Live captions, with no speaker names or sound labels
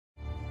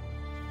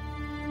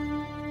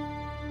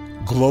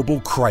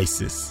Global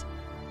crisis.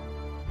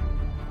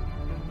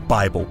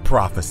 Bible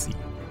prophecy.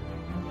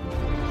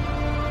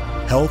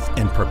 Health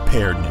and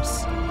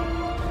preparedness.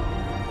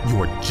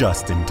 You're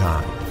just in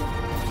time.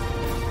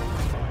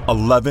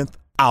 11th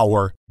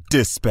hour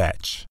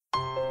dispatch.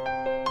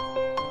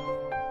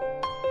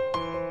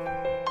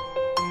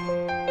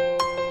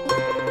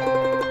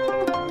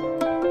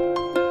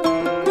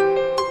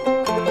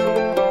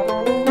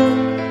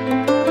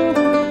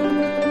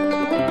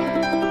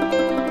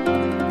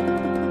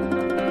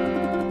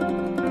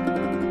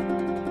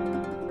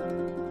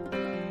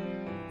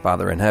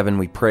 Father in heaven,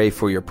 we pray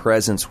for your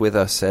presence with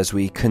us as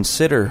we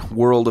consider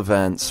world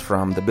events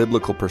from the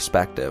biblical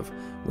perspective.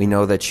 We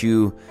know that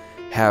you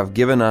have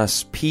given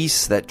us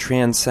peace that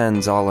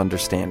transcends all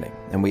understanding,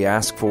 and we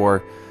ask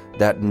for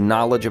that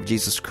knowledge of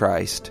Jesus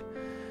Christ,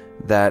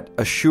 that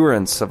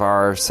assurance of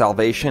our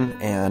salvation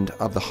and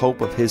of the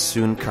hope of his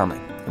soon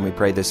coming. And we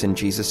pray this in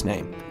Jesus'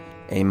 name.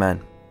 Amen.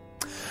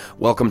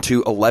 Welcome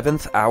to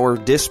 11th Hour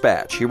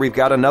Dispatch. Here we've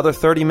got another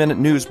 30-minute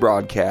news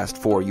broadcast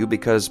for you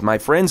because, my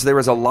friends, there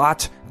is a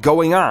lot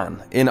going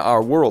on in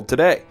our world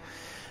today.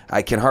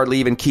 I can hardly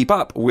even keep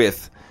up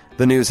with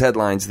the news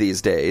headlines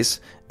these days,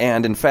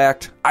 and in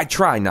fact, I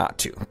try not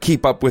to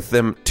keep up with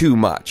them too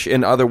much.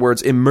 In other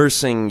words,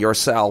 immersing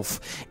yourself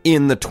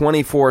in the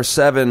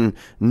 24/7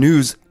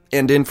 news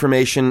and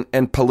information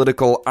and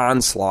political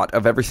onslaught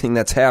of everything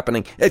that's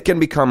happening, it can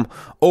become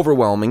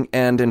overwhelming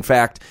and, in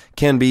fact,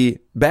 can be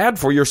bad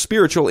for your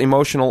spiritual,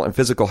 emotional, and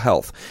physical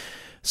health.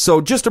 So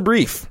just a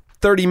brief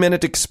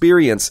 30-minute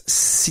experience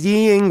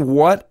seeing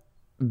what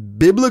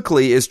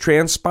biblically is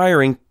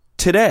transpiring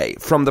today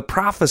from the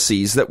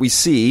prophecies that we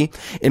see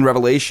in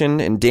Revelation,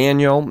 in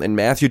Daniel, in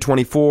Matthew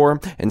 24,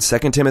 in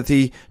 2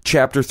 Timothy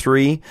chapter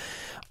 3.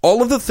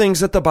 All of the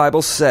things that the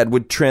Bible said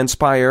would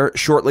transpire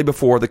shortly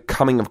before the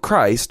coming of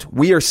Christ,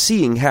 we are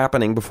seeing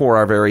happening before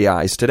our very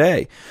eyes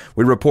today.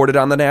 We reported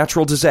on the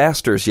natural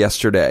disasters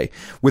yesterday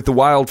with the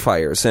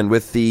wildfires and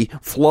with the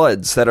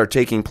floods that are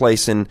taking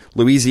place in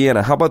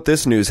Louisiana. How about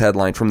this news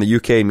headline from the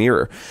UK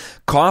Mirror?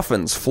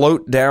 Coffins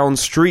float down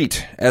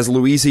street as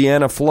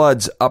Louisiana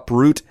floods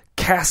uproot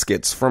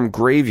caskets from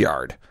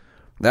graveyard.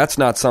 That's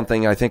not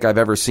something I think I've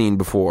ever seen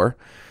before.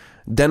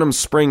 Denham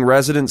Spring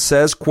resident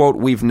says, quote,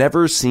 "We've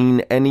never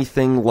seen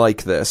anything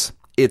like this.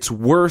 It's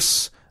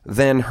worse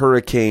than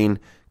Hurricane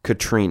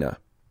Katrina."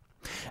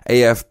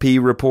 AFP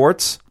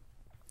reports,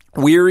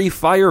 weary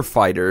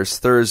firefighters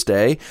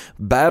Thursday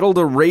battled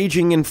a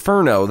raging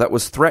inferno that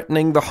was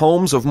threatening the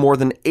homes of more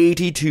than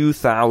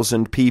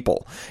 82,000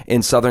 people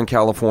in Southern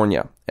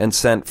California and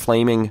sent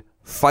flaming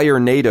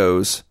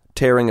firenadoes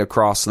tearing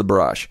across the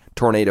brush,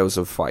 tornadoes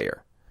of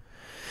fire.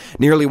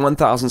 Nearly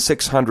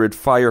 1,600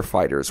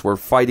 firefighters were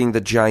fighting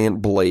the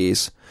giant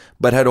blaze,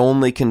 but had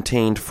only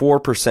contained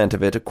 4%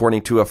 of it,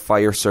 according to a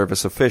fire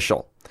service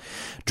official.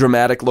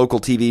 Dramatic local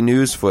TV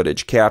news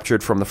footage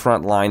captured from the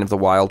front line of the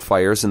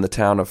wildfires in the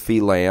town of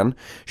Phelan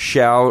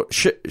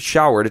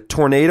showered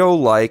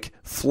tornado-like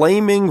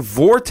flaming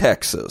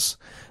vortexes,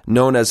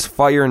 known as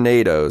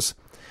firenadoes,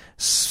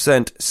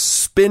 sent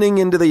spinning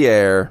into the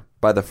air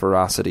by the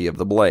ferocity of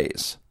the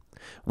blaze.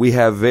 We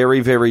have very,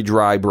 very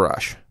dry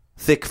brush,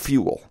 thick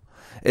fuel.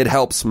 It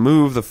helps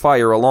move the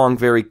fire along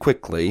very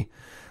quickly,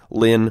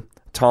 Lynn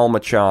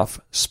Talmachoff,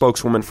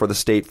 spokeswoman for the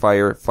State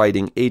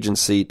Firefighting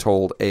Agency,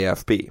 told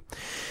AFP.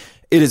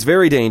 It is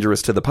very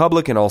dangerous to the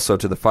public and also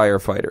to the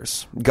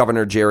firefighters.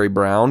 Governor Jerry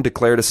Brown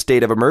declared a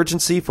state of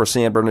emergency for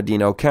San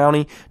Bernardino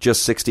County,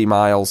 just 60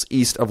 miles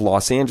east of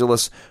Los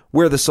Angeles,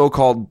 where the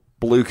so-called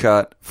Blue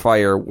Cut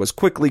fire was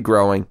quickly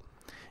growing.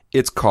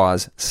 Its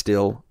cause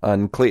still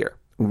unclear.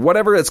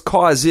 Whatever its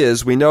cause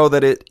is, we know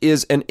that it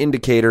is an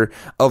indicator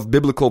of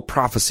biblical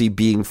prophecy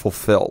being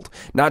fulfilled.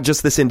 Not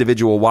just this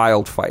individual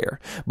wildfire,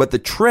 but the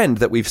trend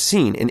that we've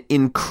seen in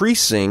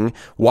increasing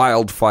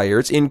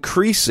wildfires,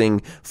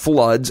 increasing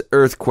floods,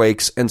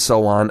 earthquakes, and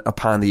so on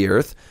upon the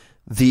earth.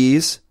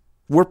 These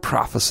were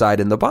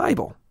prophesied in the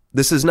Bible.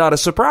 This is not a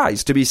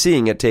surprise to be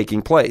seeing it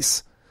taking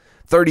place.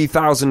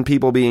 30,000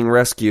 people being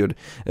rescued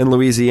in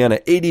Louisiana,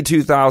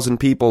 82,000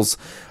 people's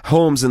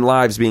homes and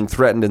lives being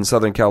threatened in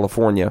Southern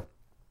California.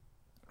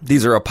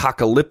 These are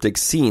apocalyptic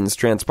scenes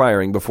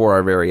transpiring before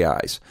our very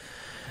eyes.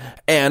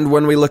 And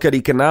when we look at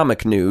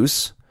economic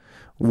news,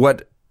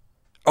 what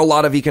a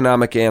lot of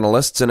economic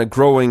analysts and a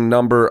growing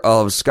number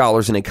of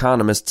scholars and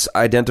economists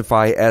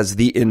identify as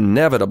the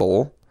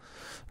inevitable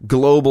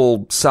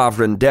global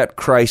sovereign debt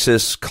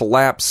crisis,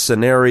 collapse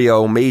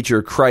scenario,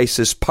 major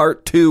crisis,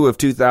 part 2 of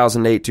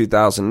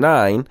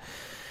 2008-2009,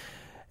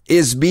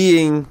 is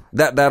being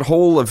that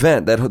whole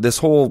event, this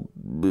whole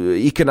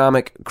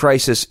economic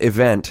crisis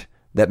event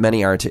that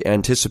many are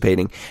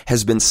anticipating,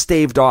 has been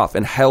staved off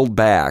and held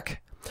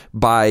back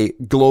by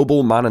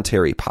global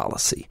monetary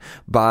policy,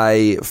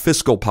 by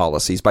fiscal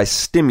policies, by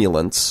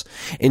stimulants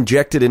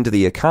injected into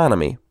the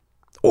economy.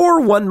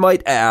 Or one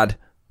might add,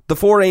 the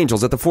four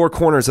angels at the four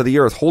corners of the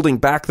earth holding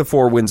back the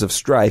four winds of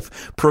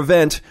strife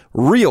prevent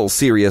real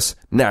serious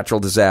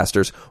natural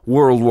disasters,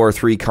 World War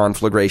III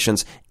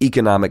conflagrations,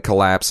 economic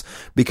collapse,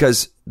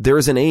 because there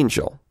is an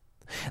angel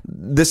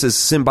This is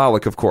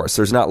symbolic, of course.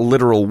 There's not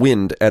literal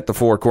wind at the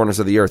four corners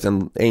of the earth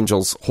and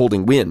angels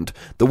holding wind.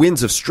 The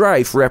winds of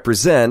strife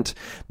represent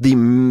the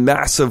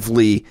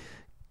massively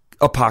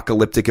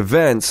apocalyptic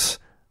events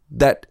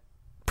that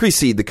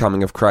precede the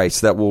coming of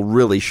Christ that will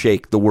really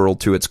shake the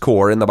world to its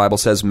core. And the Bible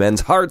says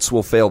men's hearts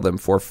will fail them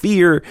for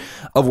fear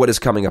of what is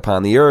coming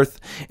upon the earth,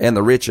 and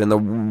the rich and the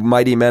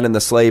mighty men and the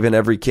slave and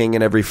every king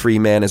and every free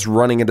man is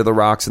running into the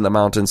rocks and the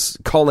mountains,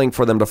 calling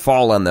for them to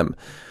fall on them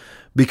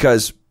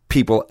because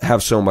people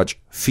have so much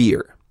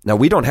fear. Now,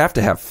 we don't have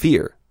to have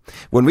fear.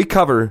 When we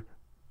cover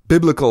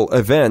biblical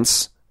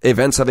events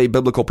of a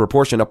biblical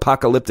proportion,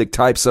 apocalyptic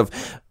types of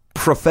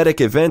prophetic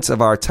events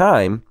of our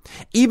time,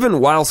 even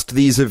whilst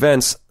these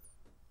events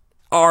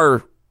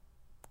are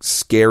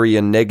scary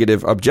and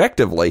negative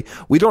objectively,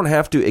 we don't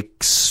have to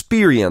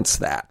experience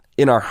that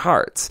in our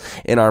hearts,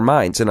 in our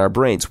minds, in our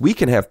brains. We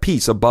can have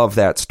peace above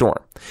that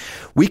storm.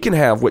 We can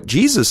have what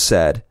Jesus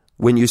said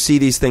when you see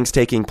these things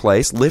taking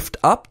place: lift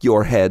up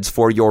your heads,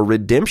 for your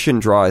redemption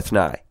draweth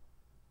nigh.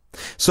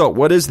 So,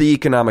 what is the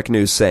economic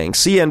news saying?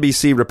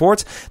 CNBC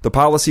reports the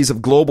policies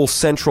of global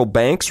central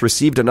banks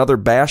received another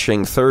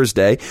bashing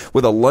Thursday,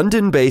 with a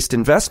London-based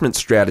investment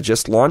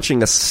strategist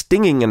launching a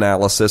stinging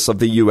analysis of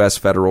the U.S.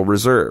 Federal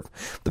Reserve.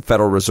 The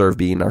Federal Reserve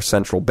being our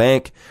central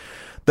bank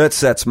that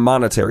sets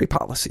monetary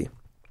policy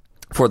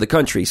for the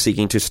country,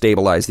 seeking to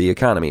stabilize the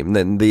economy. And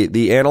then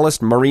the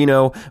analyst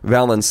Marino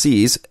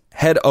Valences,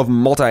 head of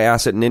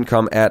multi-asset and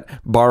income at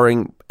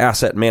Baring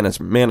Asset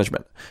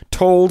Management,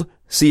 told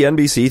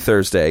CNBC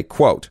Thursday,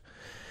 quote,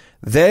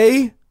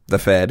 "They, the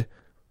Fed,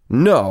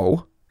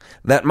 know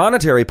that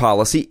monetary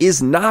policy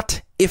is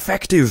not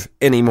effective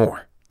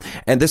anymore."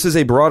 And this is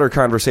a broader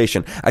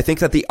conversation. I think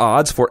that the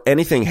odds for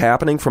anything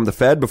happening from the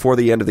Fed before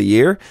the end of the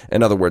year,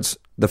 in other words,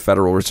 the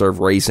Federal Reserve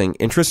raising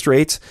interest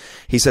rates,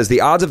 he says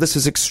the odds of this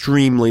is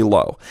extremely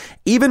low.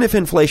 Even if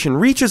inflation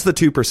reaches the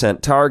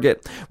 2%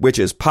 target, which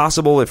is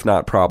possible if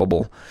not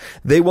probable,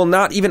 they will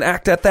not even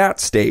act at that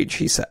stage,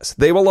 he says.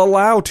 They will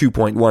allow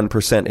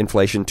 2.1%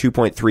 inflation,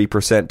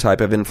 2.3%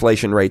 type of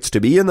inflation rates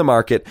to be in the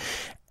market,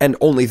 and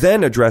only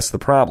then address the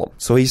problem.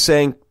 So he's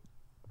saying,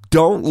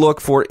 don't look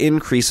for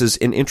increases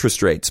in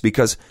interest rates,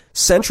 because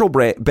central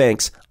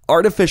banks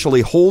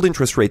artificially hold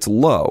interest rates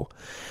low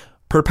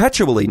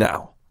perpetually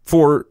now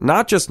for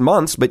not just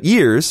months, but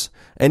years,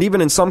 and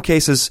even in some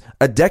cases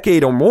a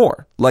decade or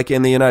more, like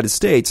in the United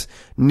States,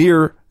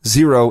 near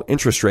zero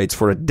interest rates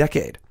for a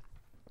decade.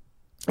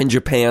 In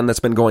Japan,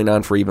 that's been going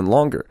on for even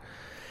longer.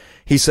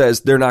 He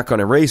says they're not going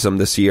to raise them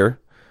this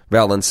year.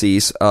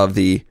 Valences of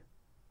the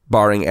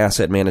Baring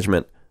Asset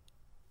Management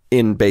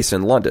based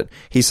in London.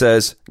 He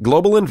says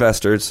global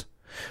investors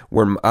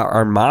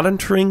are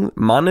monitoring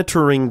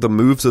the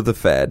moves of the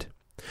Fed,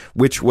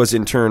 which was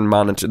in turn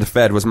the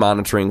Fed was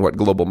monitoring what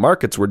global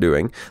markets were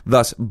doing.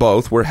 Thus,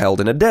 both were held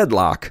in a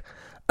deadlock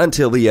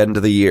until the end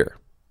of the year.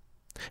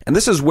 And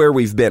this is where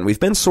we've been. We've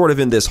been sort of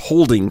in this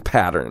holding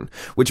pattern,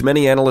 which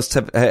many analysts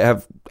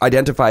have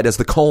identified as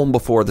the calm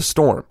before the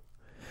storm.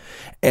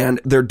 And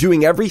they're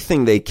doing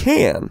everything they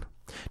can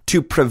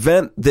to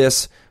prevent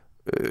this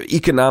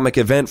economic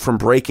event from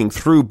breaking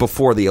through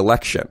before the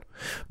election,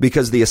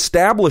 because the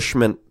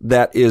establishment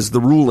that is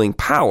the ruling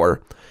power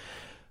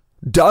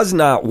does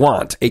not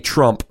want a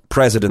Trump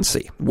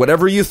presidency.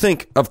 Whatever you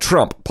think of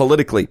Trump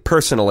politically,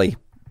 personally,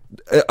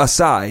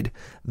 aside,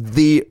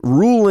 the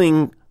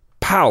ruling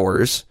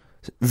powers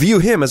view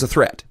him as a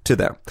threat to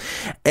them.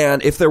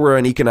 And if there were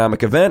an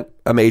economic event,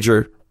 a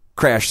major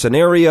crash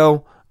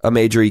scenario, a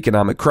major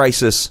economic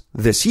crisis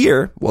this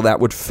year, well,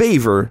 that would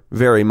favor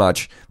very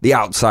much the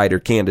outsider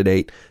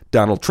candidate,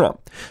 Donald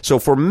Trump. So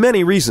for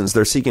many reasons,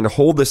 they're seeking to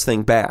hold this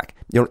thing back.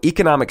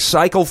 Economic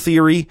cycle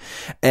theory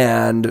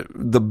and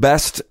the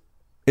best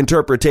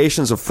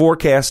interpretations of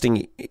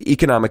forecasting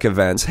economic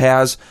events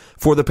has,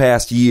 for the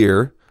past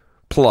year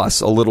plus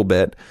a little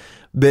bit,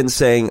 been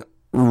saying,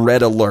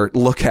 red alert,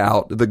 look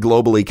out, the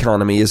global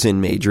economy is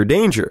in major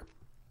danger.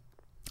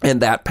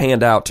 And that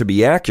panned out to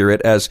be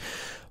accurate, as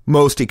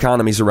most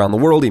economies around the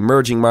world,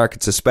 emerging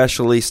markets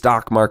especially,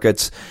 stock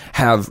markets,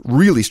 have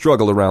really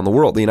struggled around the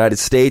world. The United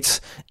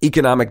States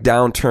economic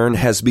downturn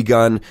has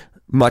begun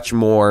much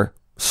more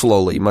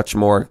slowly, much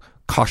more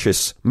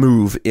cautious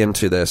move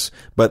into this.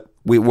 But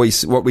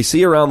what we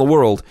see around the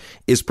world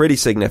is pretty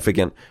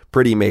significant,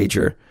 pretty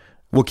major.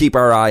 We'll keep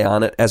our eye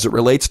on it as it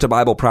relates to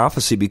Bible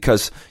prophecy,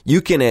 because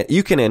you can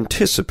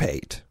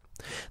anticipate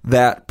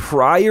that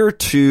prior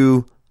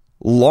to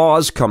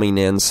laws coming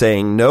in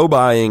saying no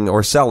buying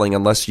or selling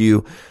unless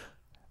you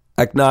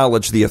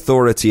acknowledge the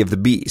authority of the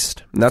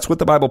beast. And that's what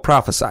the Bible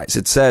prophesies.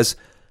 It says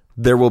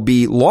there will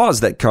be laws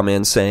that come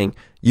in saying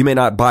you may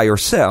not buy or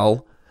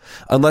sell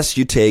unless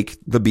you take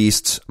the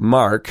beast's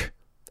mark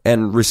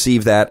and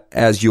receive that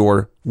as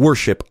your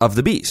worship of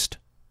the beast.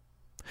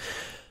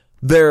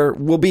 There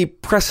will be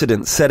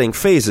precedent-setting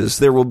phases.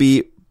 There will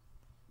be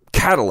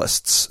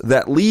catalysts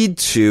that lead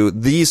to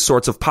these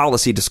sorts of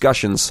policy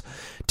discussions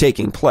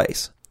taking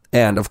place.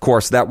 And, of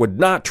course, that would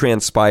not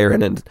transpire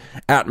in an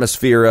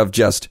atmosphere of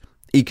just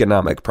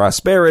economic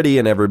prosperity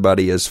and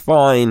everybody is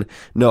fine.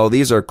 No,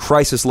 these are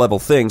crisis level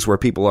things where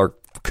people are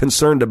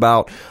concerned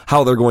about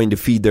how they're going to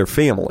feed their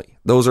family.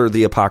 Those are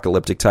the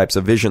apocalyptic types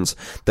of visions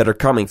that are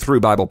coming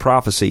through Bible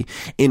prophecy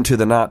into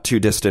the not too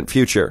distant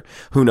future.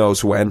 Who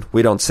knows when?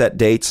 We don't set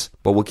dates,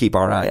 but we'll keep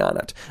our eye on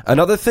it.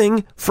 Another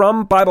thing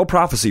from Bible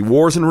prophecy,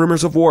 wars and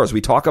rumors of wars. We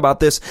talk about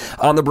this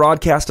on the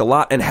broadcast a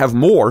lot and have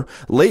more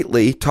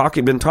lately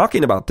been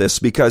talking about this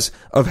because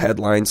of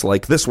headlines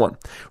like this one.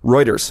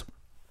 Reuters.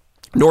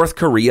 North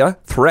Korea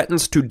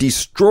threatens to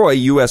destroy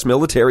U.S.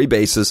 military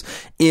bases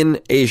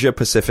in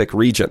Asia-Pacific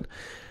region.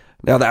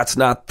 Now, that's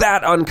not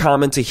that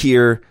uncommon to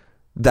hear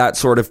that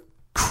sort of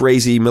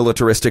crazy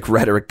militaristic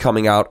rhetoric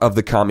coming out of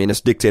the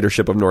communist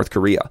dictatorship of North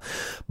Korea.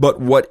 But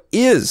what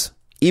is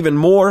even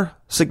more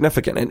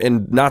significant,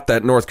 and not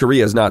that North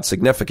Korea is not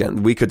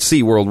significant, we could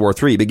see World War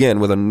III begin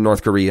with a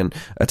North Korean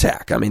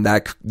attack. I mean,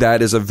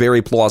 that is a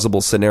very plausible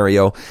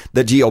scenario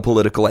that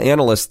geopolitical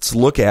analysts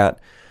look at.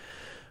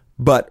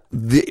 But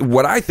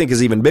what I think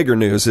is even bigger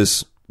news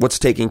is what's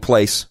taking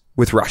place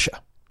with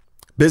Russia.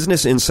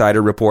 Business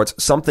Insider reports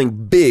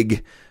something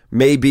big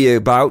may be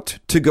about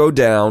to go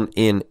down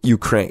in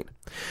Ukraine.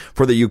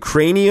 For the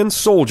Ukrainian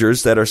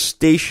soldiers that are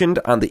stationed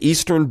on the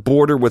eastern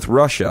border with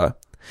Russia,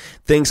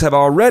 things have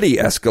already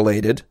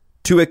escalated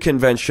to a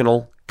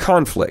conventional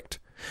conflict.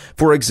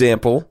 For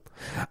example,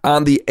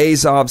 on the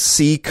Azov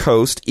Sea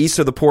coast, east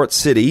of the port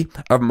city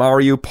of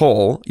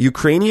Mariupol,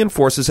 Ukrainian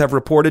forces have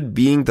reported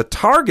being the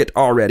target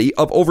already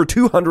of over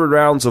 200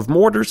 rounds of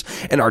mortars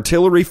and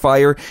artillery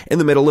fire in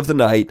the middle of the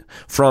night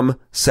from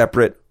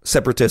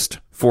separatist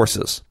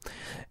forces.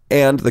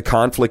 And the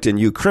conflict in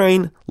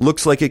Ukraine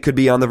looks like it could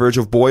be on the verge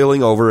of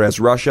boiling over as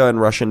Russia and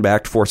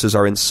Russian-backed forces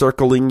are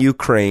encircling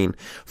Ukraine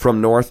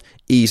from north,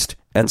 east,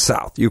 and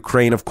south.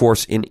 Ukraine, of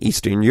course, in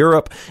Eastern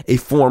Europe, a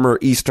former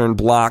Eastern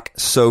Bloc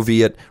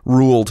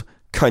Soviet-ruled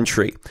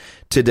country.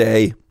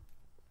 Today,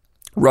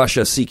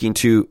 Russia seeking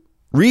to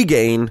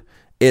regain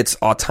its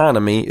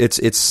autonomy,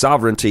 its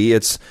sovereignty,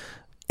 its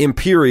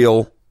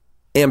imperial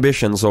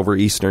ambitions over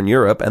Eastern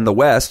Europe, and the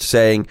West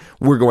saying,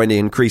 we're going to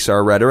increase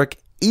our rhetoric,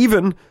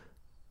 even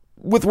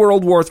with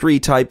World War III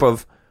type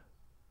of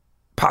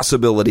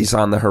possibilities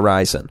on the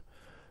horizon.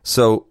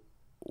 So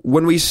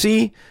when we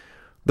see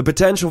the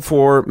potential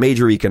for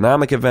major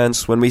economic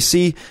events, when we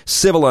see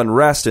civil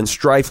unrest and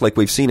strife like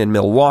we've seen in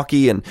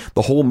Milwaukee and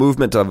the whole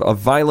movement of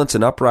violence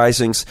and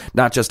uprisings,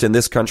 not just in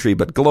this country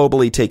but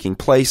globally taking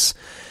place,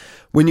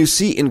 when you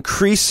see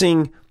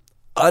increasing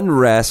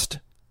unrest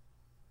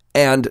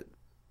and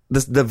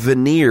the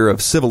veneer of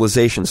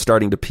civilization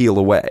starting to peel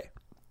away,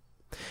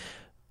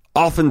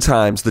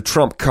 oftentimes the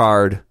trump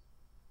card,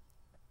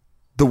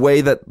 the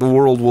way that the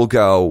world will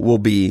go, will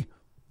be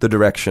the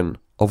direction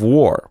of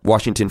war.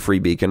 Washington Free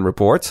Beacon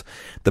reports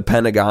the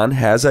Pentagon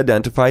has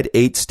identified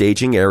 8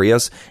 staging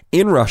areas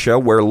in Russia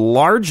where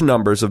large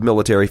numbers of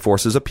military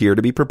forces appear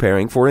to be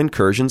preparing for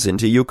incursions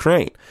into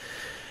Ukraine.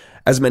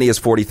 As many as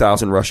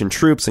 40,000 Russian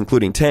troops,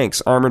 including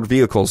tanks, armored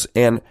vehicles,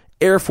 and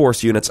Air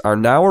Force units, are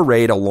now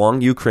arrayed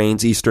along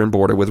Ukraine's eastern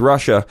border with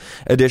Russia.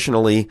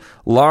 Additionally,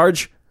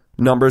 large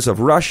numbers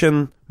of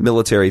Russian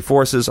military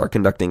forces are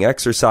conducting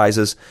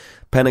exercises.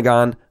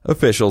 Pentagon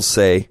officials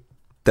say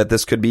that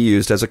this could be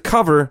used as a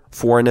cover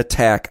for an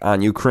attack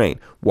on Ukraine.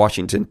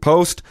 Washington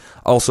Post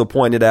also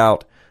pointed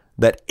out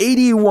that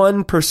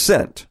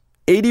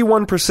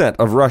 81%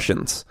 of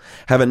Russians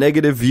have a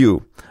negative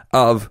view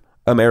of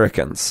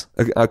Americans,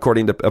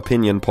 according to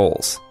opinion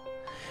polls.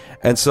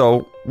 And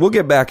so we'll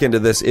get back into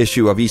this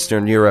issue of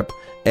Eastern Europe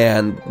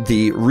and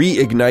the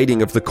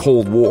reigniting of the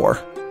Cold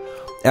War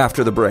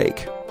after the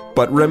break.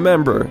 But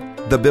remember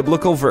the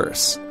biblical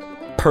verse,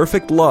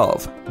 perfect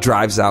love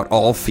drives out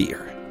all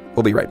fear.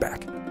 We'll be right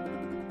back.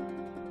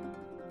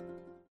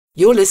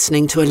 You're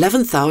listening to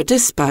 11th Hour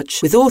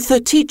Dispatch with author,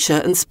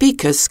 teacher and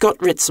speaker Scott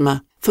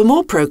Ritzmer. For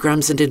more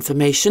programs and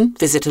information,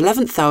 visit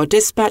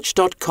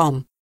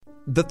 11thhourdispatch.com.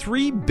 The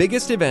 3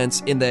 biggest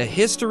events in the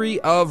history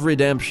of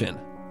redemption.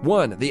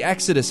 1. The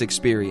Exodus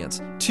experience.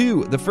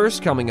 2. The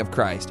first coming of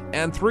Christ.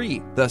 And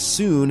 3. The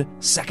soon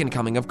second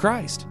coming of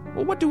Christ.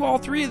 Well, what do all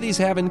 3 of these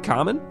have in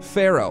common?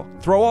 Pharaoh,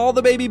 throw all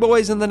the baby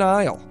boys in the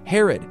Nile.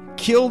 Herod,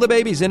 kill the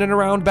babies in and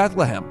around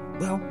Bethlehem.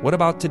 Well, what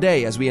about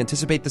today as we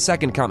anticipate the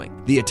second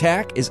coming? The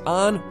attack is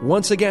on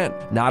once again,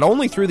 not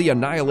only through the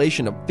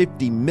annihilation of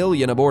 50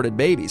 million aborted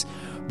babies,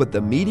 but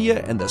the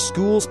media and the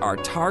schools are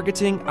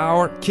targeting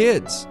our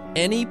kids.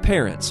 Any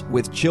parents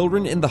with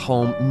children in the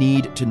home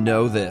need to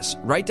know this.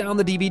 Write down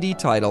the DVD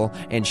title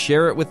and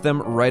share it with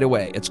them right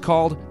away. It's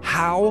called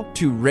How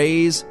to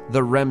Raise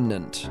the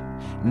Remnant.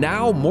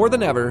 Now more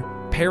than ever,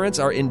 parents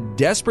are in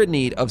desperate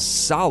need of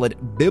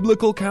solid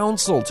biblical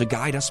counsel to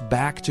guide us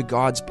back to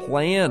God's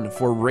plan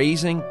for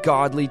raising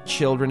godly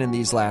children in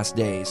these last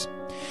days.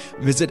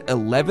 Visit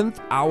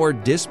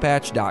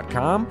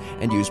 11thhourdispatch.com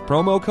and use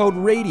promo code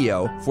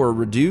RADIO for a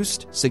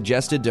reduced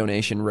suggested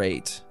donation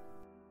rate.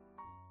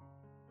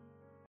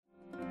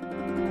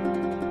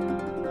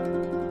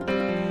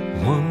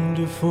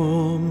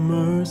 Wonderful,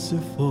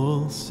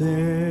 merciful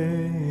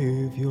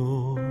Savior,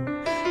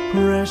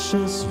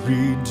 precious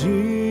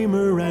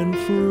Redeemer and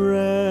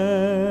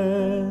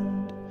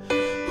friend.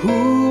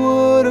 Who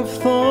would have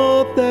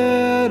thought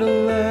that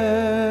a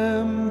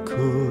lamb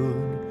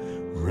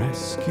could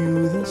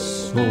rescue the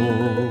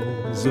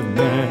souls of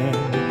man?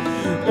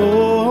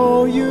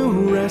 Oh,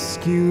 you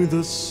rescue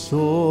the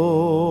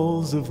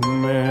souls of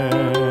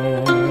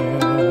man.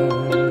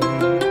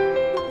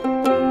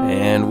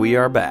 And we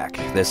are back.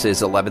 This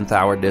is 11th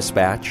Hour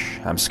Dispatch.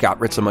 I'm Scott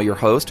Ritzema, your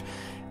host,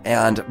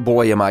 and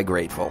boy, am I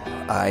grateful.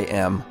 I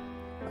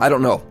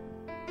don't know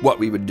what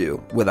we would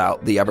do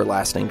without the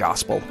everlasting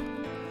gospel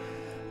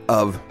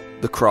of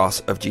the cross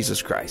of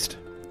Jesus Christ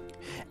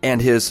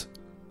and his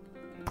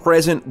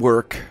present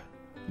work,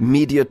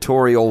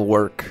 mediatorial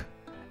work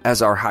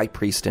as our high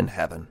priest in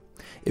heaven.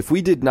 If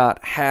we did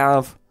not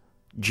have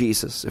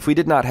Jesus, if we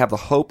did not have the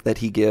hope that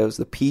he gives,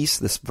 the peace,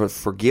 the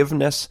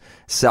forgiveness,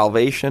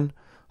 salvation,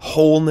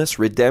 wholeness,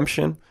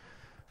 redemption,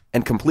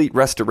 and complete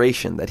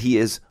restoration that he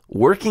is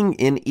working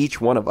in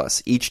each one of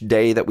us each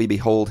day that we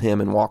behold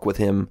him and walk with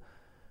him,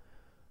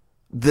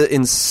 the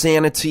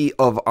insanity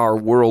of our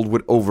world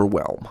would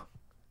overwhelm.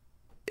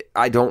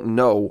 I don't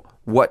know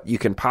what you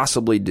can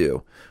possibly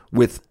do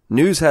with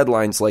news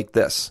headlines like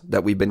this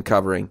that we've been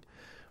covering,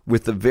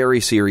 with the very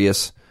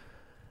serious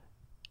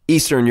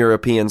Eastern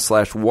European /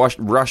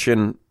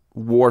 Russian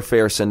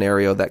warfare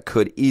scenario that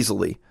could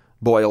easily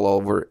boil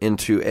over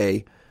into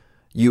a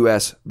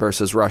U.S.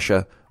 versus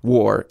Russia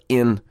war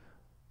in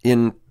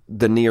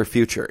the near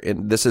future.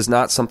 And this is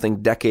not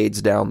something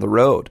decades down the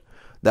road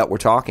that we're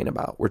talking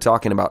about. We're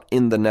talking about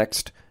in the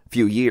next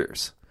few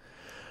years.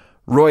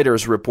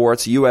 Reuters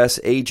reports U.S.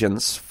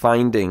 agents'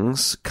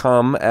 findings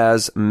come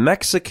as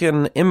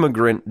Mexican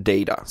immigrant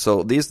data.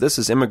 So this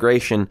is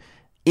immigration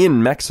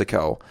in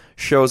Mexico,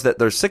 shows that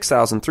there's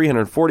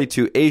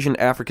 6,342 Asian,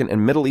 African,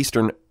 and Middle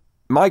Eastern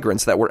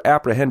migrants that were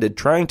apprehended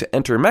trying to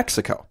enter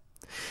Mexico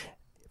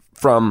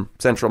from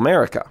Central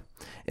America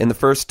in the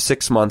first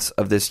 6 months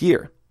of this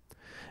year.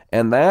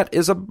 And that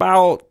is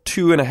about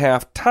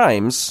 2.5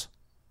 times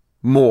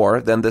more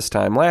than this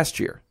time last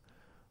year.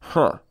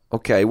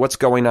 Okay, what's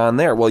going on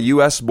there? Well,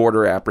 U.S.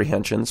 border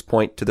apprehensions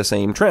point to the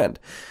same trend.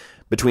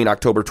 Between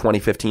October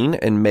 2015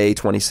 and May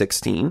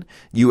 2016,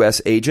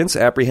 U.S. agents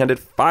apprehended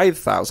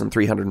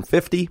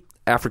 5,350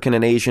 African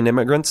and Asian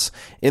immigrants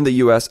in the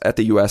U.S. at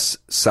the U.S.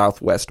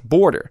 southwest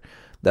border.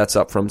 That's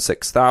up from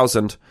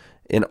 6,000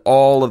 in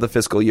all of the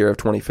fiscal year of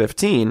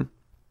 2015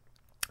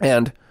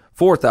 and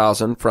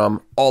 4,000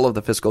 from all of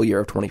the fiscal year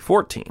of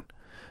 2014.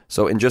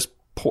 So in just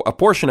a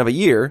portion of a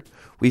year,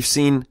 we've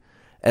seen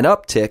an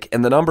uptick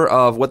in the number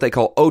of what they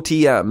call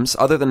OTMs,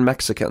 other than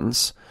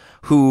Mexicans,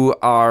 who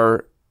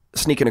are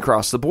sneaking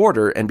across the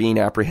border and being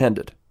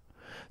apprehended.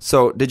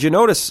 So did you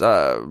notice,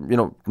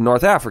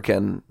 North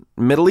African,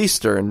 Middle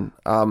Eastern,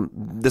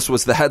 this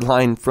was the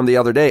headline from the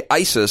other day,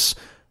 ISIS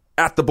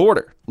at the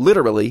border.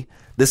 Literally,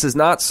 this is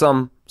not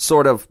some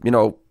sort of,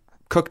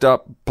 cooked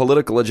up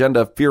political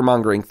agenda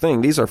fear-mongering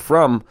thing. These are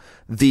from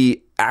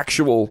the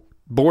actual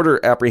border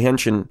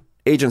apprehension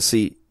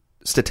agency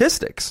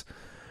statistics.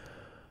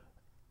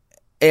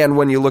 And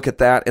when you look at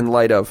that in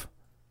light of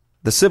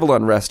the civil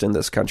unrest in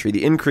this country,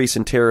 the increase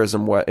in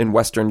terrorism in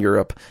Western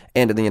Europe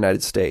and in the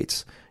United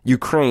States,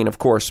 Ukraine, of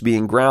course,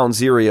 being ground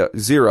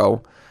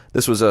zero.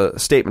 This was a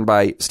statement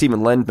by Stephen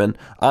Lendman.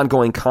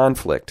 Ongoing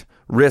conflict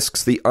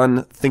risks the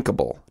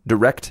unthinkable.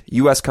 Direct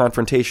U.S.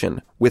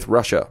 confrontation with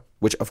Russia,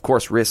 which, of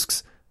course,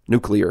 risks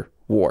nuclear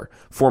war.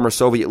 Former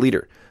Soviet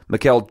leader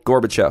Mikhail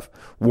Gorbachev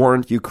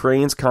warned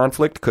Ukraine's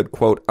conflict could,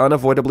 quote,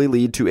 unavoidably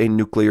lead to a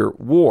nuclear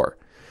war.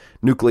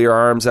 Nuclear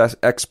arms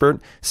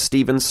expert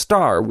Stephen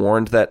Starr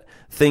warned that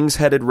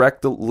things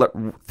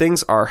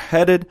are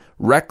headed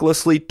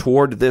recklessly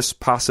toward this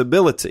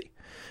possibility.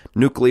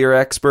 Nuclear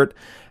expert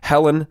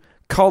Helen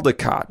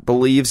Caldicott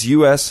believes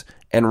U.S.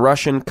 and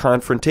Russian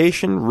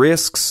confrontation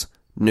risks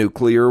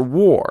nuclear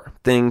war.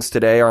 Things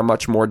today are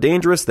much more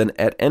dangerous than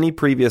at any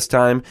previous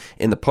time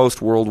in the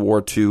post-World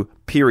War II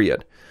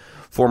period.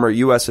 Former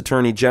U.S.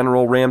 Attorney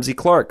General Ramsey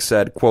Clark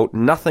said, quote,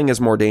 nothing is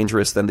more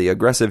dangerous than the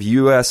aggressive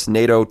U.S.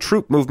 NATO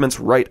troop movements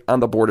right on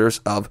the borders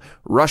of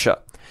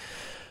Russia.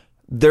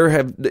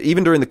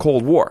 Even during the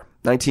Cold War,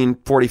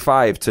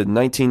 1945 to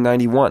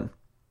 1991,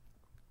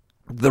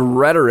 the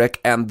rhetoric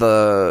and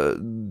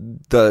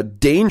the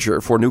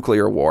danger for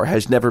nuclear war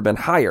has never been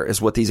higher,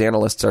 is what these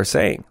analysts are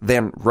saying,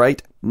 than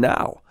right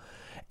now.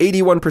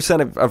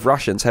 81% of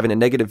Russians having a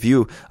negative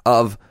view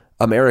of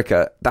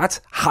America, that's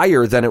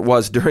higher than it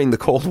was during the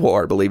Cold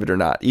War, believe it or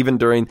not, even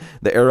during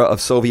the era of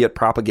Soviet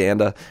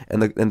propaganda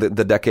and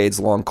the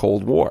decades-long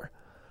Cold War.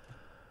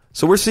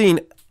 So we're seeing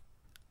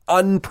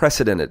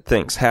unprecedented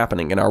things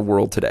happening in our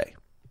world today.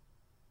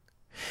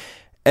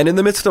 And in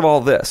the midst of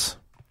all this,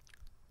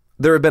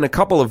 there have been a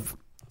couple of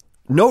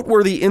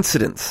noteworthy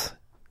incidents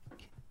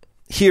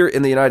here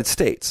in the United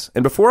States.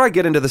 And before I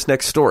get into this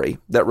next story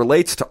that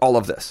relates to all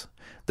of this,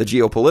 the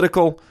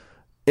geopolitical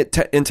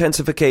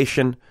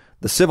intensification,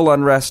 the civil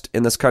unrest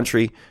in this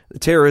country, the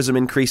terrorism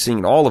increasing,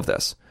 and all of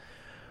this,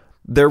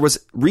 there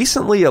was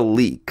recently a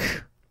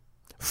leak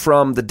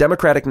from the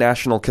Democratic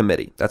National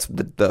Committee. That's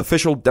the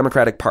official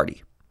Democratic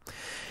Party.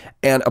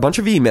 And a bunch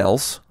of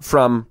emails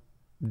from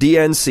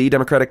DNC,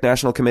 Democratic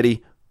National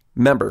Committee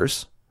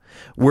members,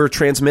 were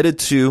transmitted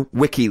to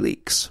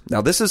WikiLeaks.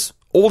 Now, this is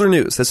older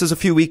news. This is a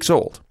few weeks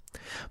old.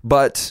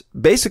 But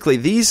basically,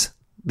 these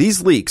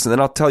leaks, and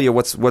then I'll tell you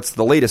what's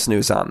the latest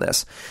news on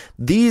this.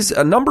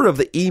 A number of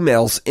the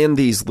emails in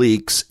these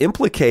leaks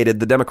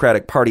implicated the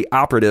Democratic Party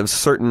operatives,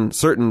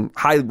 certain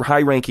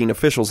high-ranking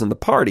officials in the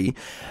party,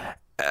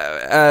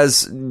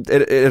 as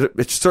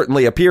it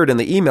certainly appeared in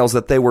the emails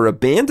that they were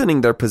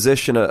abandoning their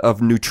position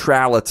of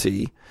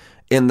neutrality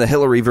in the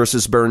Hillary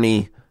versus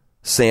Bernie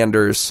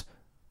Sanders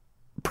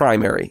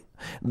primary.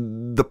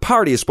 The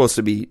party is supposed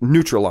to be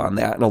neutral on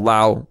that and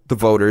allow the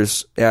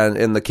voters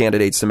and the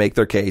candidates to make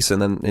their case,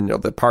 and then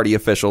the party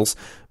officials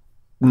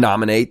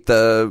nominate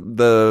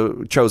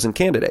the chosen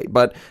candidate.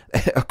 But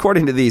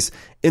according to these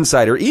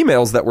insider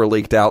emails that were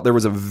leaked out, there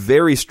was a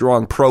very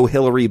strong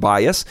pro-Hillary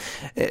bias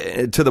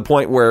to the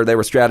point where they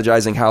were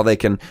strategizing how they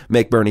can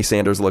make Bernie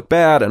Sanders look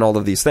bad and all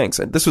of these things.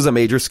 And this was a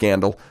major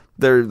scandal.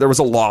 There was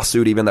a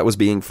lawsuit even that was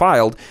being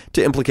filed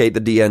to implicate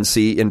the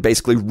DNC in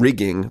basically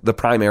rigging the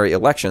primary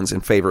elections in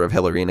favor of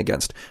Hillary and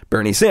against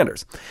Bernie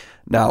Sanders.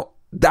 Now,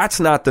 that's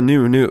not the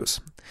new news.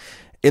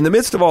 In the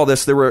midst of all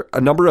this, there were a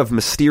number of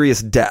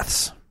mysterious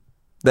deaths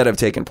that have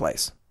taken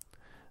place.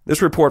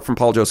 This report from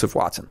Paul Joseph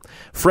Watson.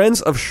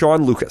 Friends of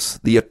Sean Lucas,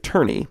 the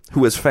attorney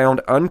who was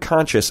found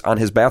unconscious on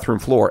his bathroom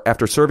floor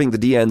after serving the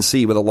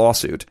DNC with a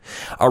lawsuit,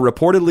 are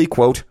reportedly,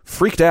 quote,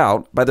 freaked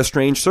out by the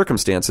strange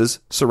circumstances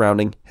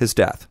surrounding his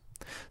death.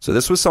 So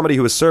this was somebody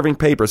who was serving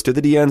papers to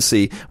the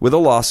DNC with a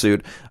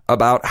lawsuit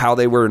about how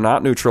they were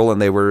not neutral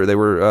and they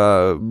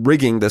were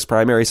rigging this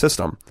primary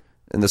system.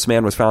 And this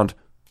man was found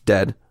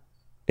dead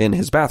in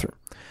his bathroom.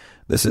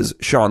 This is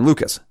Sean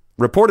Lucas.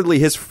 Reportedly,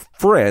 his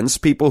friends,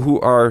 people who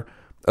are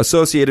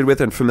associated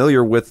with and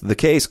familiar with the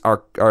case,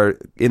 are,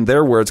 in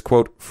their words,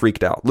 quote,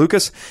 freaked out.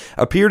 Lucas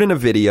appeared in a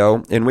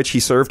video in which he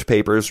served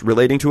papers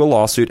relating to a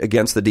lawsuit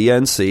against the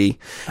DNC,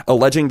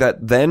 alleging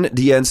that then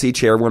DNC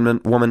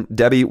chairwoman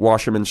Debbie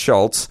Wasserman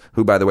Schultz,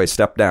 who, by the way,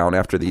 stepped down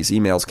after these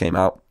emails came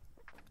out,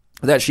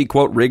 that she,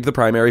 quote, rigged the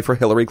primary for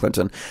Hillary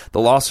Clinton. The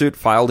lawsuit,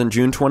 filed in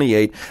June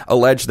 28,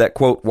 alleged that,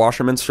 quote,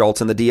 Wasserman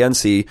Schultz and the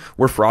DNC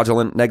were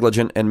fraudulent,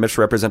 negligent, and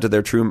misrepresented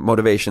their true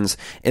motivations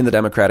in the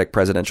Democratic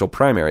presidential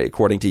primary,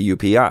 according to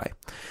UPI.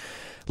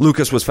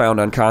 Lucas was found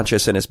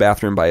unconscious in his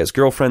bathroom by his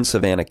girlfriend,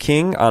 Savannah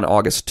King, on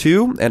August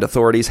 2, and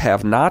authorities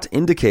have not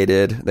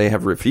indicated, they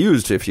have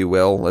refused, if you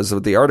will, as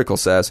the article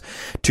says,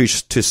 to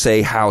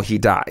say how he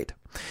died.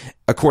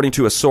 According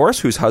to a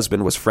source whose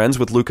husband was friends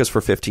with Lucas for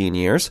 15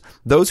 years,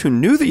 those who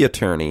knew the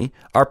attorney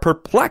are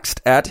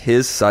perplexed at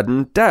his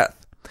sudden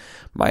death.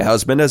 My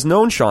husband has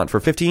known Sean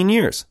for 15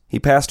 years. He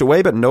passed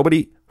away, but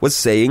nobody was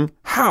saying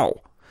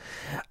how.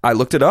 I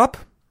looked it up,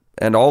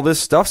 and all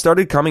this stuff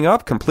started coming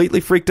up, completely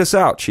freaked us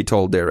out, she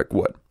told Derek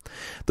Wood.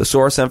 The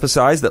source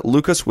emphasized that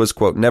Lucas was,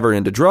 quote, never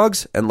into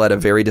drugs and led a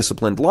very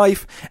disciplined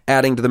life,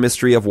 adding to the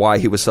mystery of why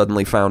he was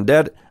suddenly found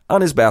dead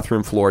on his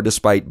bathroom floor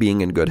despite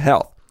being in good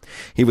health.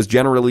 He was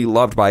generally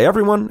loved by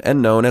everyone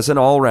and known as an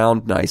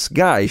all-round nice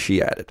guy,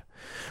 she added.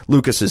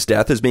 Lucas's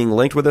death is being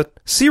linked with a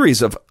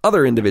series of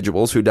other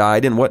individuals who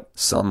died in what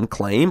some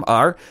claim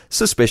are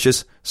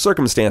suspicious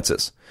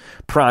circumstances.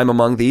 Prime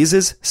among these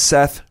is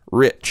Seth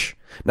Rich.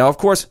 Now, of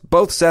course,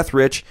 both Seth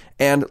Rich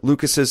and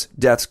Lucas's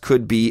deaths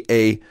could be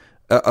a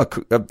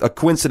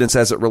coincidence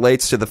as it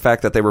relates to the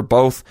fact that they were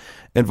both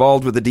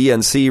involved with the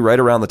DNC right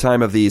around the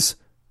time of these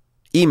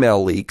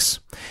email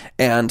leaks.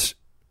 And,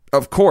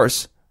 of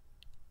course,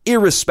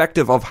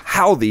 irrespective of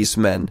how these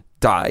men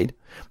died,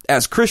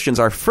 as Christians,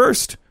 our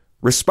first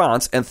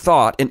response and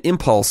thought and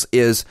impulse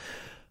is,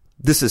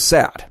 this is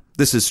sad.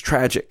 This is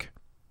tragic.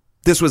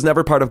 This was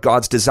never part of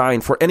God's design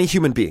for any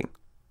human being.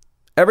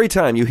 Every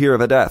time you hear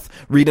of a death,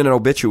 read an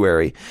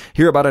obituary,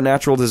 hear about a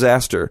natural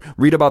disaster,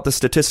 read about the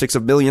statistics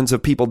of millions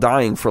of people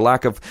dying for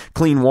lack of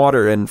clean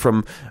water and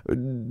from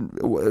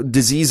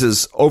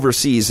diseases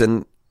overseas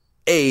and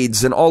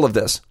AIDS and all of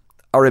this,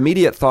 our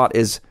immediate thought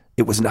is,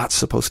 it was not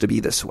supposed to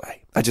be this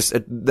way.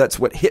 That's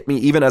what hit me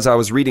even as I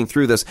was reading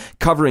through this,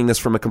 covering this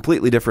from a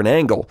completely different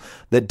angle,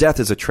 that death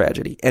is a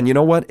tragedy. And you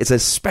know what? It's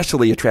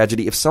especially a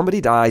tragedy if somebody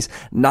dies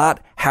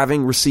not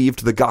having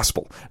received the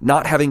gospel,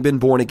 not having been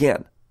born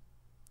again.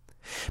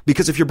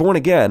 Because if you're born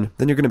again,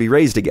 then you're going to be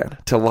raised again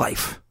to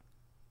life.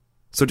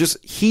 So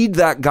just heed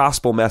that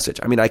gospel message.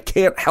 I mean, I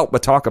can't help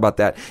but talk about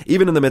that,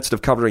 even in the midst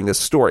of covering this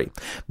story.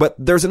 But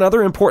there's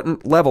another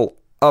important level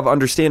of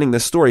understanding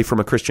this story from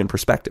a Christian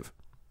perspective.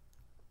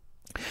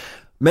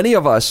 Many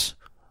of us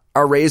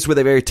are raised with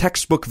a very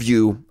textbook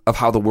view of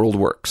how the world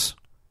works.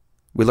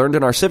 We learned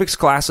in our civics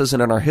classes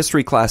and in our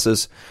history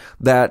classes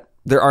that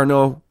there are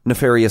no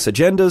nefarious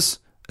agendas,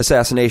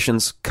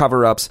 assassinations,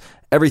 cover-ups,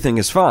 everything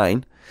is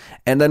fine.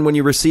 And then when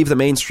you receive the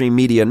mainstream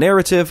media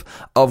narrative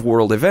of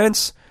world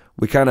events,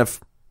 we kind of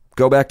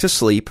go back to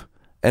sleep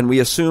and we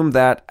assume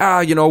that,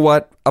 you know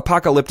what,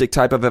 apocalyptic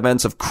type of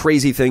events of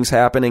crazy things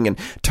happening and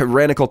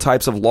tyrannical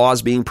types of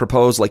laws being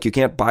proposed, like you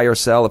can't buy or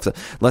sell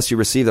unless you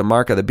receive the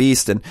mark of the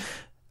beast, and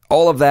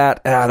all of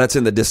that, that's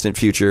in the distant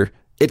future.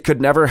 It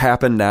could never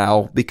happen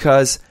now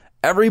because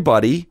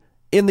everybody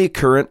in the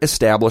current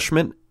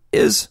establishment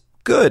is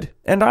good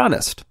and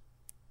honest.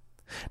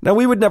 Now,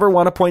 we would never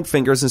want to point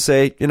fingers and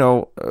say,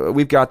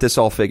 we've got this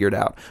all figured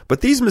out.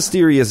 But these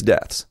mysterious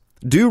deaths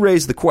do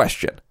raise the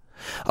question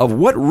of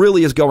what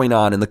really is going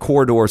on in the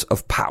corridors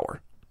of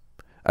power.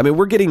 I mean,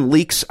 we're getting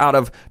leaks out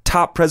of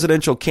top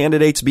presidential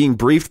candidates being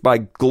briefed by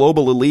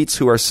global elites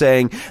who are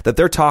saying that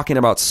they're talking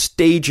about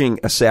staging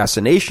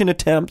assassination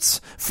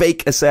attempts,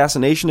 fake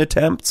assassination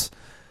attempts.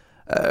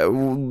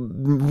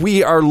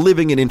 We are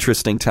living in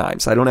interesting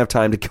times. I don't have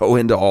time to go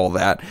into all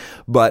that,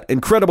 but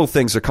incredible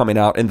things are coming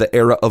out in the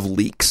era of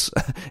leaks.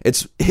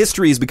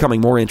 History is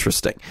becoming more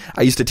interesting.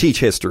 I used to teach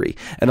history,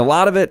 and a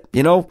lot of it,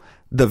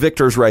 the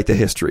victors write the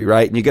history,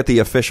 right? And you get the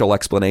official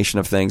explanation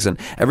of things, and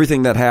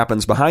everything that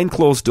happens behind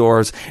closed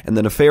doors and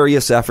the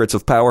nefarious efforts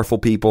of powerful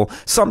people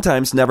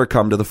sometimes never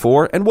come to the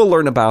fore. And we'll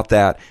learn about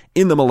that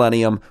in the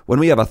millennium when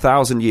we have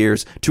 1,000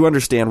 years to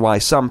understand why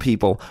some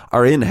people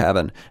are in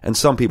heaven and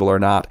some people are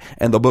not.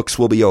 And the books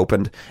will be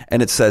opened,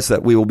 and it says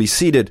that we will be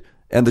seated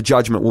and the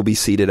judgment will be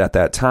seated at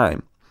that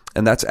time.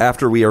 And that's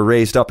after we are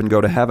raised up and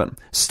go to heaven.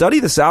 Study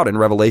this out in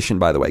Revelation,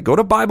 by the way. Go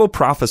to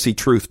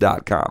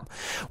BibleProphecyTruth.com.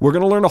 We're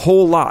going to learn a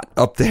whole lot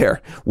up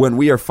there when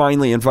we are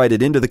finally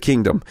invited into the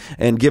kingdom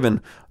and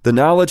given the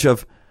knowledge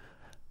of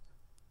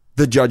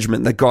the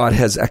judgment that God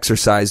has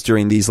exercised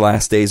during these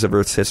last days of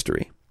Earth's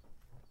history.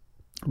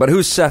 But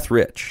who's Seth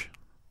Rich?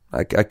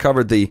 I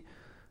covered the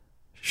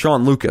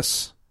Sean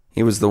Lucas.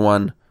 He was the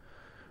one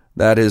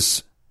that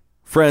his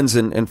friends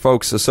and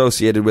folks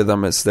associated with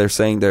him, as they're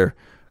saying they're,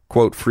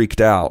 quote,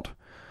 freaked out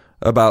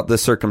about the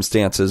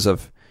circumstances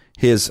of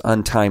his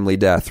untimely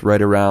death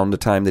right around the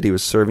time that he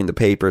was serving the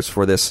papers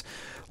for this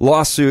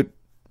lawsuit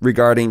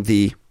regarding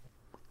the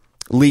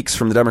leaks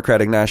from the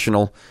Democratic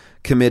National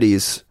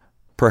Committee's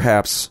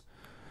perhaps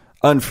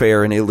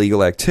unfair and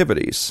illegal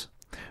activities.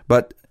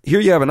 But here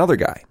you have another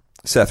guy,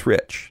 Seth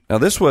Rich. Now,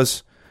 this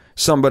was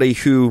somebody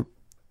who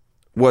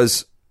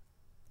was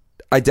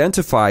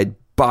identified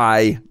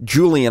by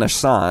Julian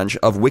Assange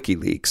of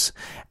WikiLeaks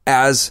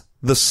as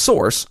the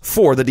source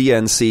for the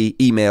DNC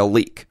email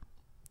leak.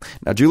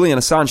 Now, Julian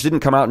Assange didn't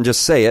come out and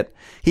just say it.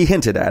 He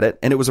hinted at it,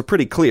 and it was a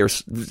pretty clear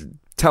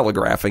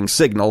telegraphing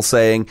signal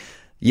saying,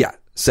 yeah,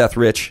 Seth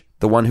Rich,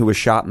 the one who was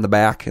shot in the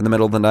back in the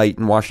middle of the night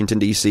in Washington,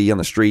 D.C. on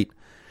the street,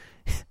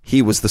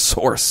 he was the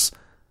source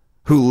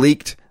who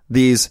leaked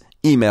these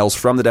emails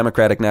from the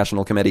Democratic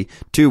National Committee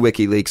to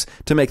WikiLeaks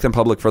to make them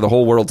public for the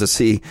whole world to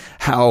see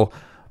how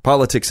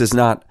politics is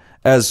not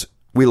as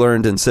we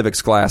learned in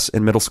civics class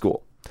in middle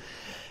school.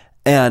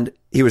 And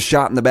he was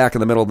shot in the back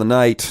in the middle of the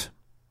night,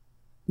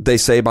 they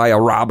say, by a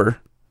robber.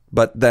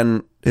 But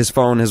then his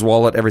phone, his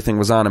wallet, everything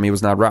was on him. He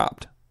was not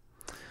robbed.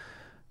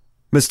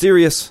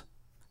 Mysterious?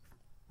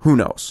 Who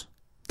knows?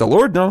 The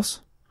Lord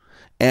knows.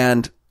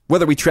 And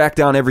whether we track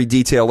down every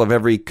detail of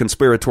every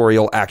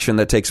conspiratorial action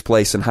that takes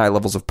place in high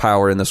levels of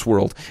power in this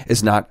world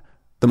is not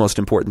the most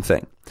important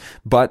thing.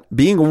 But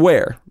being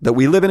aware that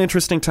we live in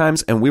interesting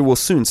times and we will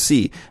soon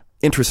see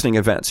interesting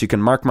events. You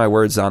can mark my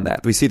words on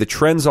that. We see the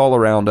trends all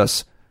around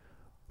us.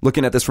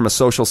 Looking at this from a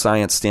social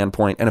science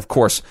standpoint, and of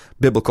course,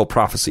 biblical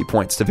prophecy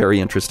points to very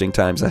interesting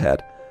times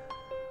ahead.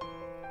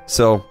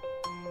 So,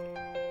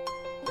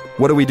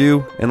 what do we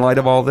do in light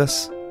of all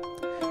this?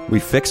 We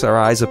fix our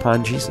eyes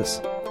upon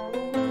Jesus.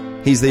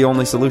 He's the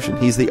only solution.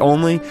 He's the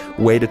only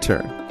way to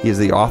turn. He is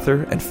the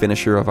author and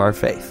finisher of our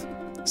faith.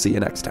 See you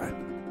next time.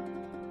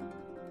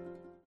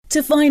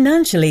 To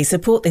financially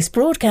support this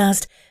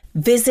broadcast,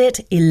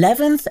 visit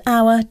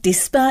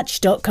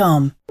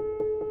 11thhourdispatch.com.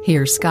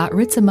 Here's Scott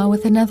Ritzema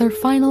with another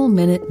final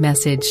minute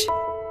message.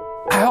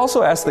 I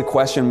also asked the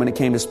question when it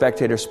came to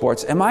spectator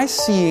sports, am I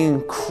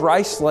seeing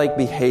Christ-like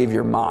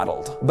behavior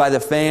modeled by the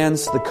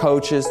fans, the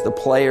coaches, the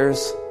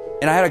players?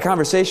 And I had a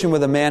conversation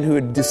with a man who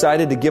had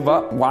decided to give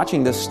up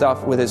watching this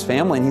stuff with his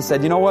family. And he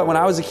said, you know what, when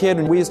I was a kid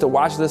and we used to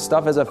watch this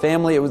stuff as a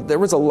family, there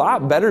was a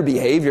lot better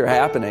behavior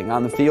happening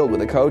on the field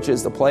with the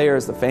coaches, the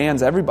players, the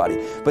fans, everybody.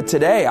 But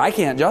today, I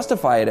can't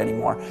justify it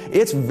anymore.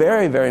 It's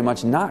very, very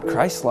much not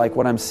Christ-like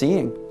what I'm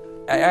seeing.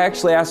 I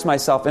actually asked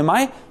myself, am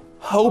I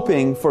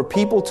hoping for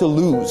people to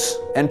lose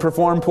and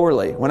perform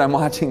poorly when I'm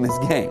watching this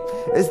game?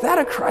 Is that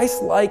a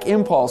Christ-like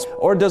impulse?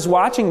 Or does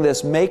watching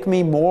this make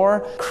me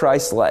more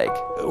Christ-like?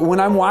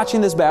 When I'm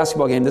watching this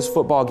basketball game, this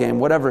football game,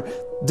 whatever,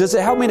 does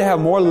it help me to have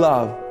more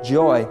love,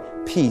 joy,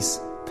 peace,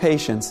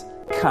 patience,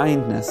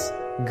 kindness,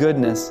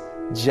 goodness,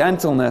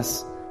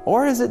 gentleness?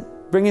 Or is it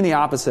bringing the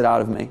opposite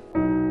out of me?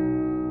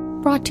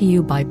 Brought to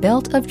you by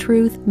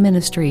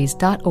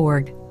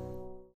beltoftruthministries.org.